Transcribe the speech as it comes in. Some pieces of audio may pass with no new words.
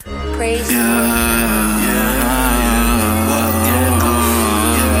crazy.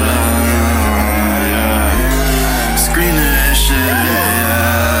 Screen that shit.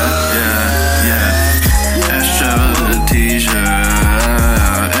 Extra the t-shirt.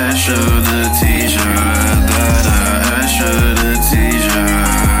 Extra the t-shirt. Extra the t-shirt.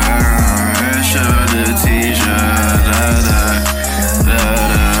 Extra the t-shirt.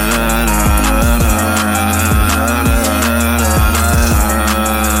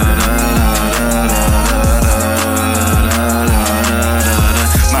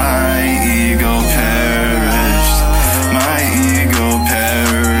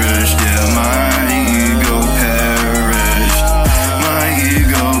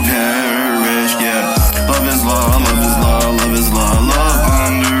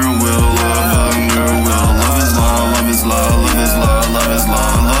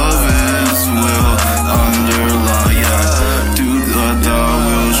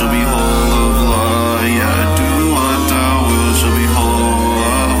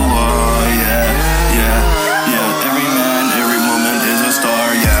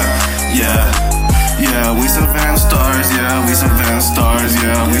 We some fan stars, yeah. We some fan stars,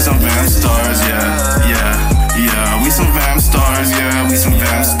 yeah. We some fan stars, yeah. We some fan stars, yeah. We some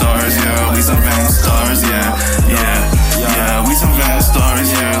fan stars, yeah. We some fan stars, yeah. We some fan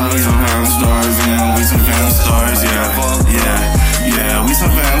stars, yeah. We some fan stars, yeah. We some fan stars, yeah. We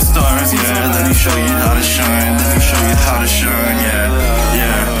some fan stars, yeah. Let me show you how to shine. Let me show you how to shine, yeah.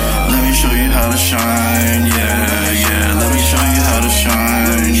 Let me show you how to shine, yeah. Let me show you how to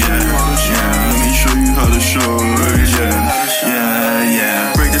shine, yeah. Let me show you how to show,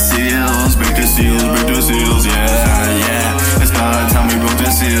 yeah. Break the seals, break the seals, break the seals, yeah. It's about time we broke the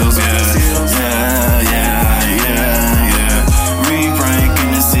seals, yeah.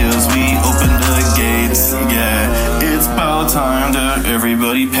 Re-breaking the seals, we open the gates, yeah. It's about time that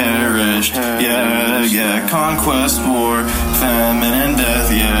everybody perished, yeah. Conquest, war, famine, and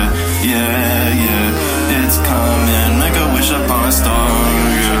death, yeah. It's coming, make a wish upon a star,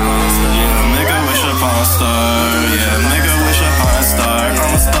 make a wish upon a star, make a wish upon a star.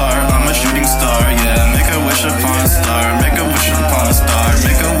 I'm a star, I'm a shooting star, yeah. Make a wish upon a star, make a wish upon a star.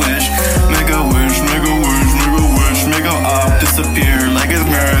 Make a wish, make a wish, make a wish, make a wish. Make a op disappear like it's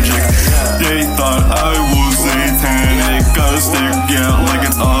magic. They thought I was satanic. Gotta stick, yeah, like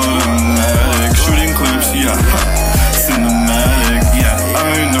it's automatic. Shooting clips, yeah. Cinematic, yeah.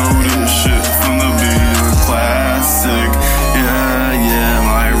 I know this shit from the video classic, yeah.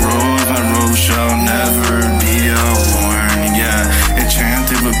 My rose shall never be worn, yeah.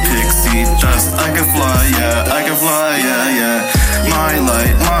 Enchanted with pixie dust, I can fly, yeah.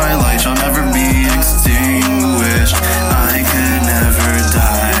 My light shall never be extinguished. I could never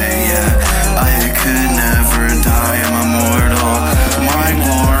die, yeah. I could never die, I'm immortal. My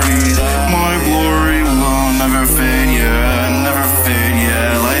glory will never fade, yeah.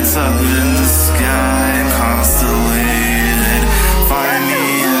 Lights up in the sky, constellated. Find me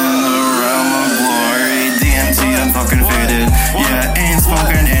in the realm of glory. DMT, I'm fucking faded, yeah. Ain't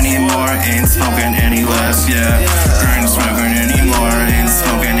smoking anymore, ain't smoking any less, yeah. Ain't smoking anymore, ain't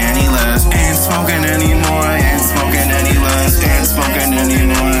smoking any less. Ain't smoking anymore, ain't smoking any less. Ain't smoking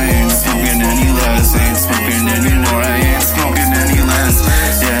anymore, ain't smoking any less. Ain't smoking anymore, ain't smoking any less,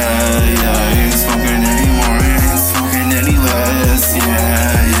 yeah. Ain't smoking anymore, ain't smoking any less,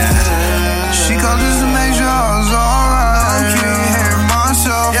 yeah. She called just to make sure I was alright. I can't hear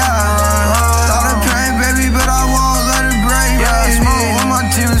myself, lot of pain, baby, but I won't let it break me. I smoke with my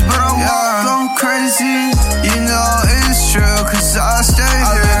demons, but I won't go crazy. You know it's true, cause I stayed here.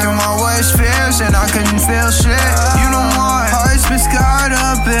 I lived through my worst fears and I couldn't feel shit. You know my heart's been scarred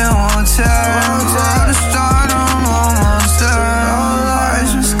up and won't tear. Roll the stardom, almost there.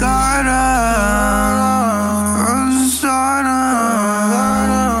 Heart's been scarred up. Roll the stardom,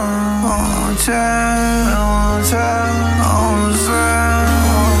 won't tear, almost there.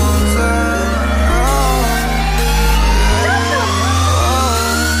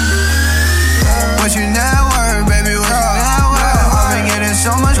 What's your net worth, baby? What's your net worth? I've been getting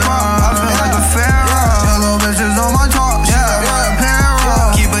so much more. I feel like a pharaoh. The little bitches on my talk, she got my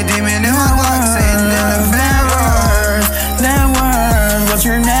apparel. Keep a demon in my block, saying that Net worth, what's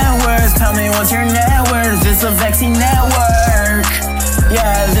your net worth? Tell me what's your net worth? This the Vexxed network.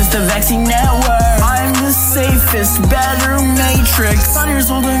 Yeah, this the Vexxed network. I'm the safest, better matrix. 100 years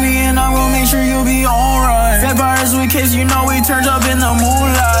old to me and I will make sure you'll be alright. Fed bars with kids, you know we turned up in the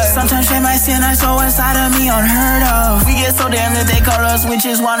moonlight. Sometimes shame I sin, I so inside of me unheard of. We get so damn that they call us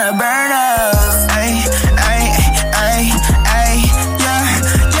witches, wanna burn us. Ay,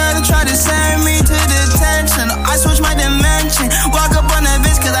 yeah, they try to send me to detention. I switch my dimension, walk up on that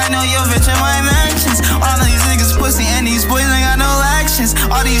bitch cause I know you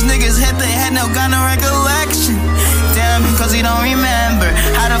at the head, no got no recollection. Damn, because he don't remember.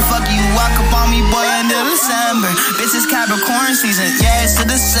 How the fuck you walk up on me, boy, until December? Bitch, it's Capricorn season, yeah, it's to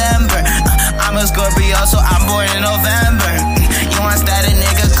December. I'm a Scorpio, so I'm born in November. You want static,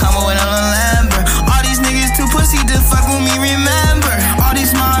 nigga, come with a Lamber. All these niggas too pussy to fuck with me, remember. All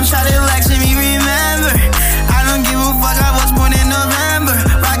these moms try to election me, remember. I don't give a fuck, I was born in November.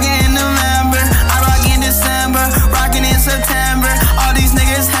 Rockin' in November, I rock in December. Rockin' in September, all these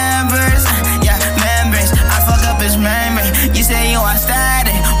niggas hammers. Yeah, members, I fuck up his memory. You say you want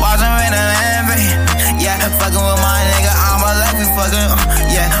static, wasn't in a Lamber. Yeah, fucking with my nigga, I'm a life, we fucking,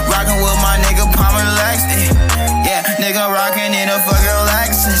 yeah. Rockin' with my nigga, Palmer Lex, yeah. Nigga rockin' in a fucking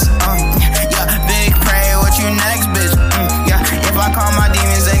Lexus, yeah. Big pray, what you next, bitch? Yeah, if I call my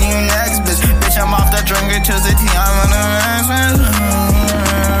demons, then you next, bitch. Bitch, I'm off the drunk to the T, I'm on the Lexus.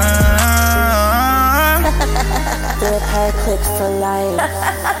 The repair clips for life.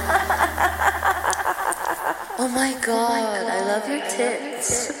 Oh my god, I love your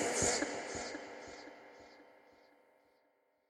tits.